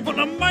broccoli put in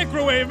a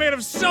microwave made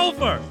of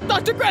sulfur.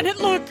 Dr. Granite,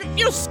 look!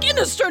 Your skin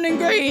is turning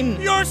green.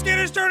 Your skin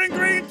is turning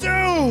green,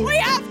 too! We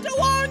have to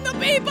warn the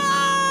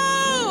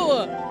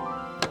people!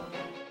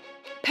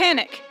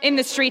 Panic in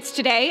the streets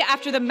today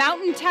after the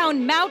Mountain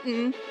Town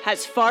Mountain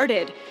has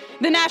farted.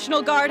 The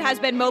National Guard has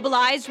been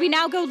mobilized. We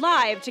now go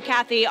live to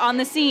Kathy on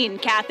the scene.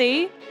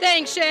 Kathy?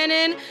 Thanks,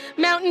 Shannon.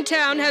 Mountain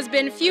Town has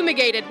been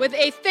fumigated with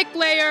a thick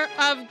layer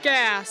of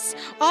gas.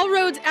 All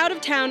roads out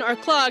of town are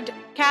clogged.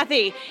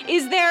 Kathy,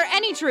 is there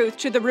any truth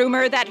to the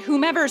rumor that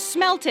whomever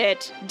smelt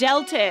it,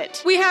 dealt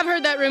it? We have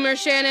heard that rumor,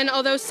 Shannon,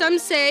 although some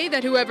say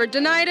that whoever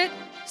denied it,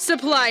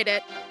 supplied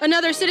it.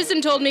 Another citizen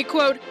told me,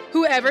 quote,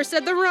 whoever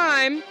said the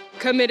rhyme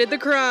committed the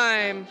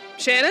crime.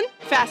 Shannon?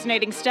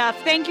 Fascinating stuff.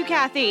 Thank you,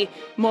 Kathy.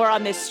 More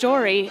on this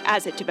story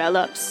as it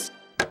develops.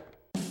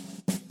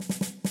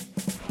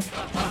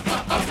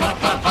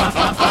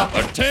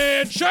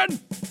 Attention!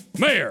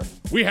 Mayor,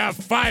 We have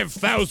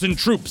 5,000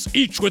 troops,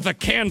 each with a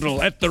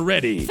candle at the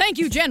ready. Thank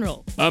you,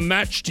 General. A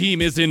match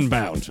team is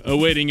inbound,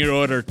 awaiting your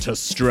order to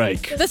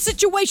strike. The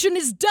situation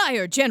is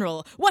dire,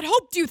 General. What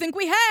hope do you think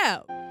we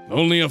have?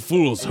 Only a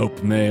fool's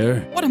hope,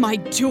 Mayor. What am I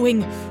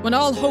doing? When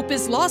all hope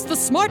is lost, the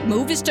smart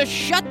move is to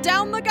shut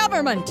down the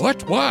government.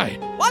 What? Why?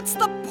 What's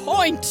the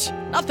point?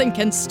 Nothing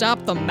can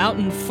stop the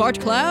mountain fart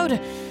cloud.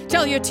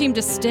 Tell your team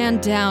to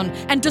stand down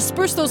and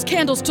disperse those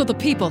candles to the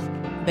people.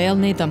 They'll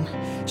need them.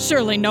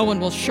 Surely no one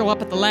will show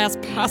up at the last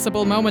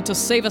possible moment to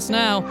save us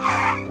now.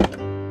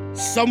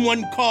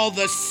 Someone call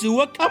the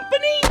sewer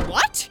company?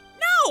 What?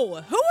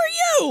 No! Who are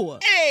you?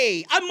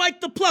 Hey, I'm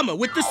Mike the plumber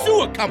with the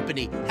sewer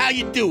company. How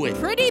you doing?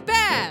 Pretty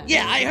bad.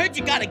 Yeah, I heard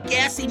you got a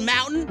gassy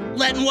mountain,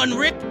 letting one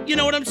rip. You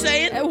know what I'm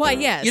saying? Why,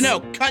 yes. You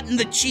know, cutting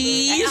the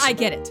cheese. I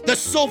get it. The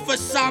sulfur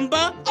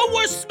samba, a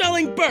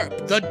worse-smelling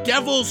burp. The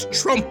devil's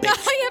trumpet.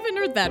 I haven't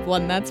heard that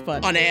one. That's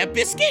fun. An air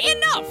biscuit?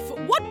 Enough!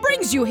 What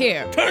brings you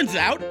here? Turns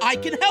out I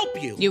can help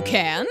you. You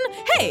can?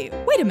 Hey,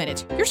 wait a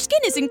minute. Your skin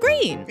isn't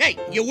green. Hey,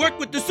 you work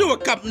with the sewer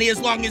company as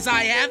long as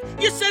I have.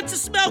 Your sense of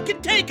smell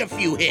can take a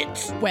few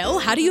hits. Well,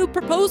 how do you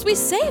propose we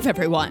save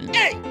everyone?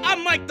 Hey,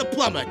 I'm Mike the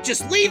plumber.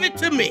 Just leave it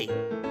to me.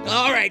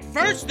 All right,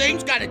 first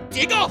thing's gotta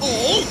dig a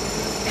hole.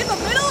 In the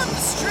middle of the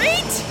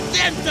street?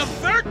 Then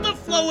divert the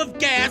flow of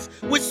gas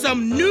with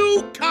some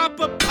new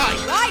copper pipe.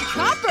 Why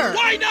copper?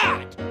 Why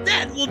not?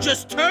 Then we'll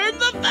just turn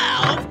the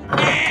valve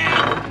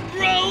and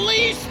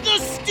release the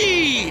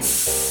steam.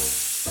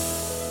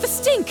 The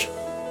stink.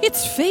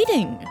 It's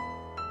fading.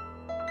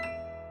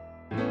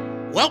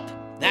 Welp,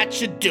 that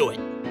should do it.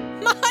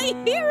 My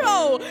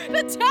hero!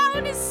 The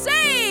town is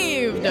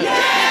saved! Yay!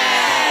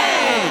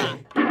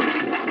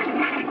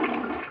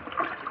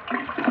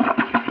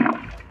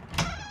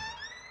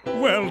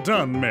 Well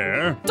done,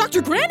 Mayor.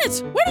 Dr.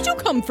 Granite, where did you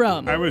come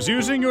from? I was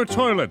using your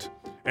toilet.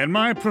 In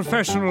my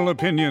professional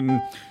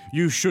opinion,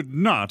 you should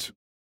not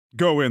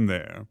go in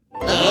there.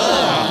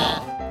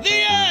 The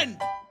end!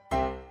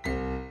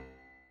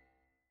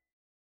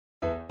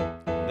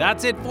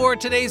 That's it for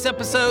today's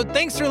episode.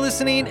 Thanks for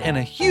listening, and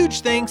a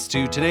huge thanks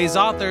to today's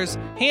authors,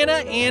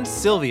 Hannah and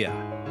Sylvia.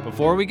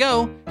 Before we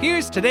go,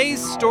 here's today's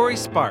Story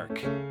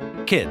Spark.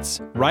 Kids,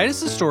 write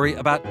us a story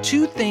about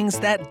two things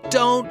that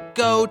don't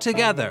go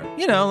together.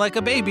 You know, like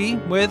a baby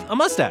with a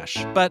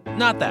mustache, but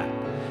not that.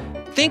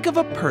 Think of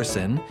a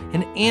person,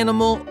 an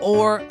animal,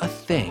 or a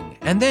thing,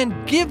 and then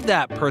give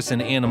that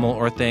person, animal,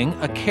 or thing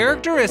a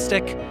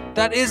characteristic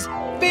that is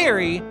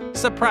very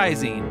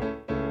surprising.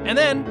 And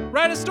then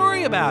write a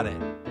story about it.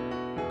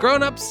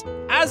 Grown-ups,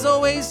 as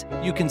always,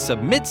 you can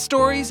submit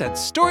stories at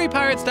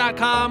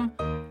storypirates.com.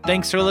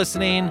 Thanks for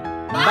listening.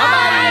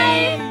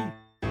 Bye!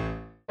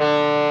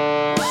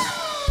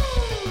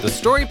 The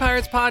Story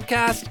Pirates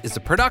podcast is a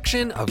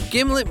production of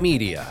Gimlet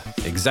Media.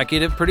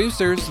 Executive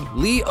producers,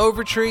 Lee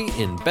Overtree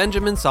and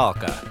Benjamin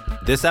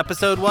Salka. This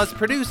episode was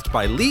produced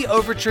by Lee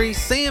Overtree,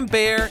 Sam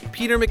Baer,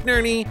 Peter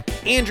McNerney,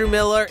 Andrew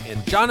Miller,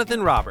 and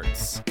Jonathan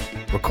Roberts.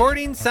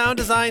 Recording, sound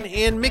design,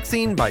 and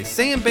mixing by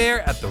Sam Baer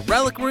at the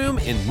Relic Room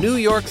in New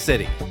York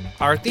City.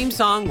 Our theme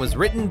song was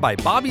written by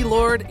Bobby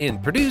Lord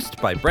and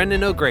produced by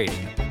Brendan O'Grady.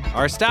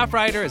 Our staff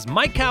writer is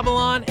Mike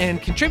Cabalon,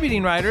 and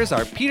contributing writers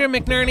are Peter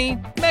McNerney,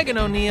 Megan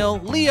O'Neill,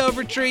 Lee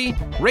Overtree,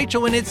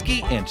 Rachel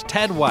Winitsky, and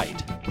Ted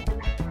White.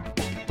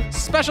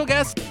 Special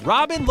guest,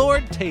 Robin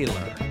Lord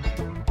Taylor.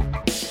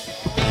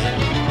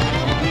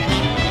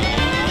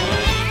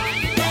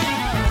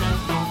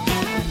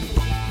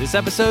 This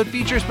episode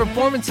features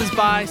performances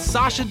by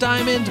Sasha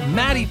Diamond,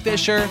 Maddie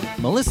Fisher,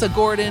 Melissa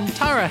Gordon,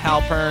 Tara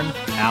Halpern,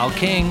 Al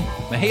King,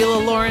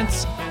 Mahala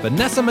Lawrence,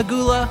 Vanessa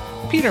Magula,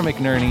 Peter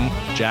McNerney,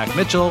 Jack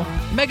Mitchell,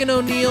 Megan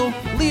O'Neill,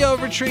 Lee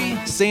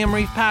Overtree, Sam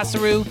Reef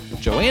Passeru,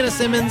 Joanna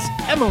Simmons,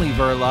 Emily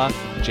Verla,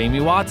 Jamie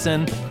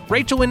Watson,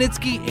 Rachel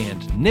Winitsky,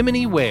 and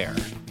Nimini Ware.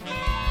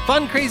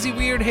 Fun Crazy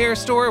Weird Hair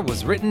Store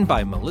was written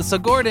by Melissa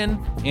Gordon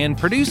and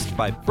produced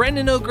by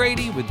Brendan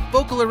O'Grady with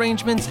vocal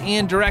arrangements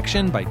and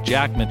direction by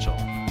Jack Mitchell.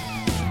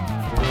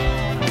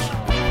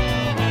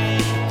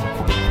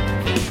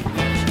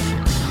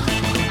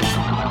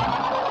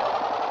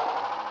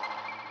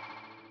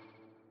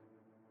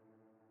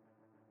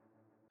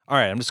 All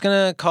right, I'm just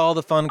going to call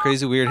the Fun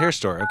Crazy Weird Hair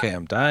Store. Okay,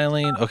 I'm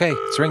dialing. Okay,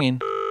 it's ringing.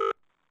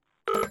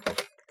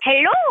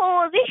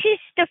 Hello, this is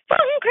the Fun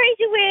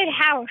Crazy Weird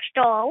Hair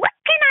Store. What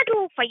can I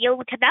do for you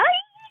today?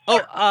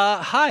 Oh,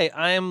 hi.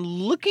 I am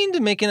looking to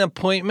make an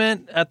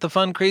appointment at the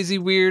Fun Crazy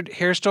Weird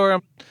Hair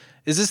Store.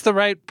 Is this the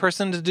right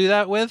person to do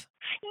that with?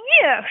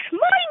 Yes,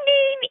 my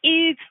name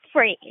is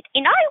Fred,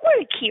 and I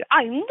work here.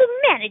 I'm the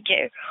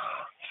manager.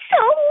 So,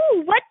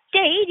 what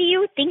day do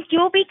you think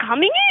you'll be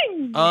coming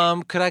in?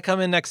 Could I come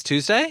in next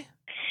Tuesday?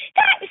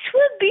 That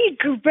would be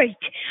great.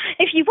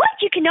 If you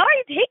want, you can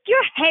already pick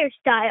your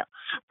hairstyle.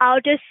 I'll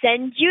just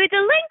send you the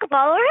link of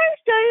all our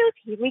hairstyles.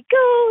 Here we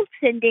go.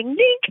 Sending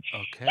link.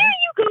 Okay. Here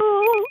you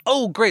go.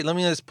 Oh, great. Let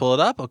me just pull it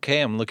up. Okay,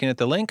 I'm looking at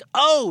the link.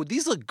 Oh,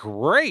 these look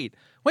great.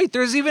 Wait,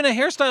 there's even a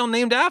hairstyle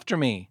named after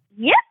me.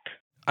 Yep.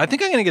 I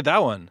think I'm going to get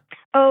that one.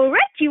 All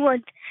right, you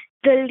want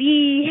the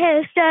Lee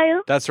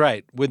hairstyle? That's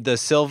right. With the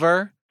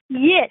silver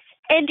Yes.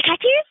 And the cat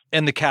ears?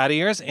 And the cat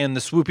ears and the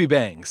swoopy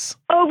bangs.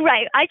 Oh,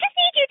 right. I just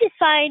need you to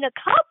sign a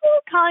couple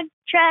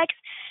contracts,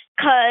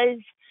 because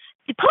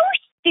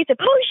there's a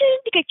potion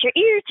to get your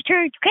ears to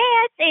turn to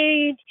cats,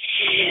 and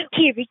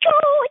here we go.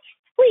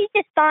 We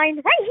just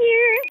signed right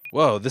here.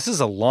 Whoa, this is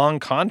a long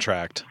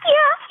contract.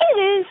 Yeah,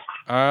 it is.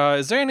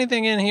 Is there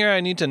anything in here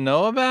I need to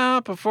know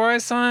about before I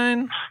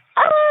sign?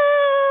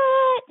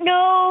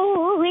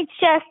 No, it's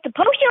just the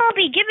potion I'll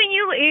be giving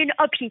you in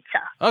a pizza.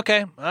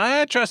 Okay,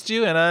 I trust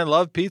you and I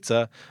love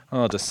pizza.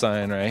 I'll just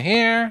sign right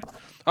here.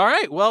 All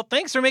right, well,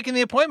 thanks for making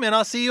the appointment.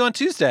 I'll see you on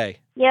Tuesday.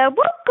 You're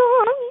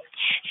welcome.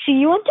 See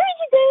you on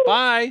Tuesday.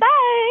 Bye.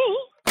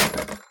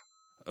 Bye.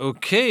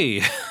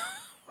 Okay,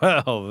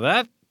 well,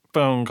 that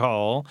phone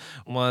call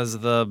was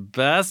the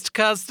best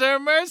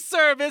customer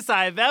service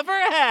I've ever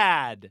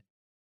had.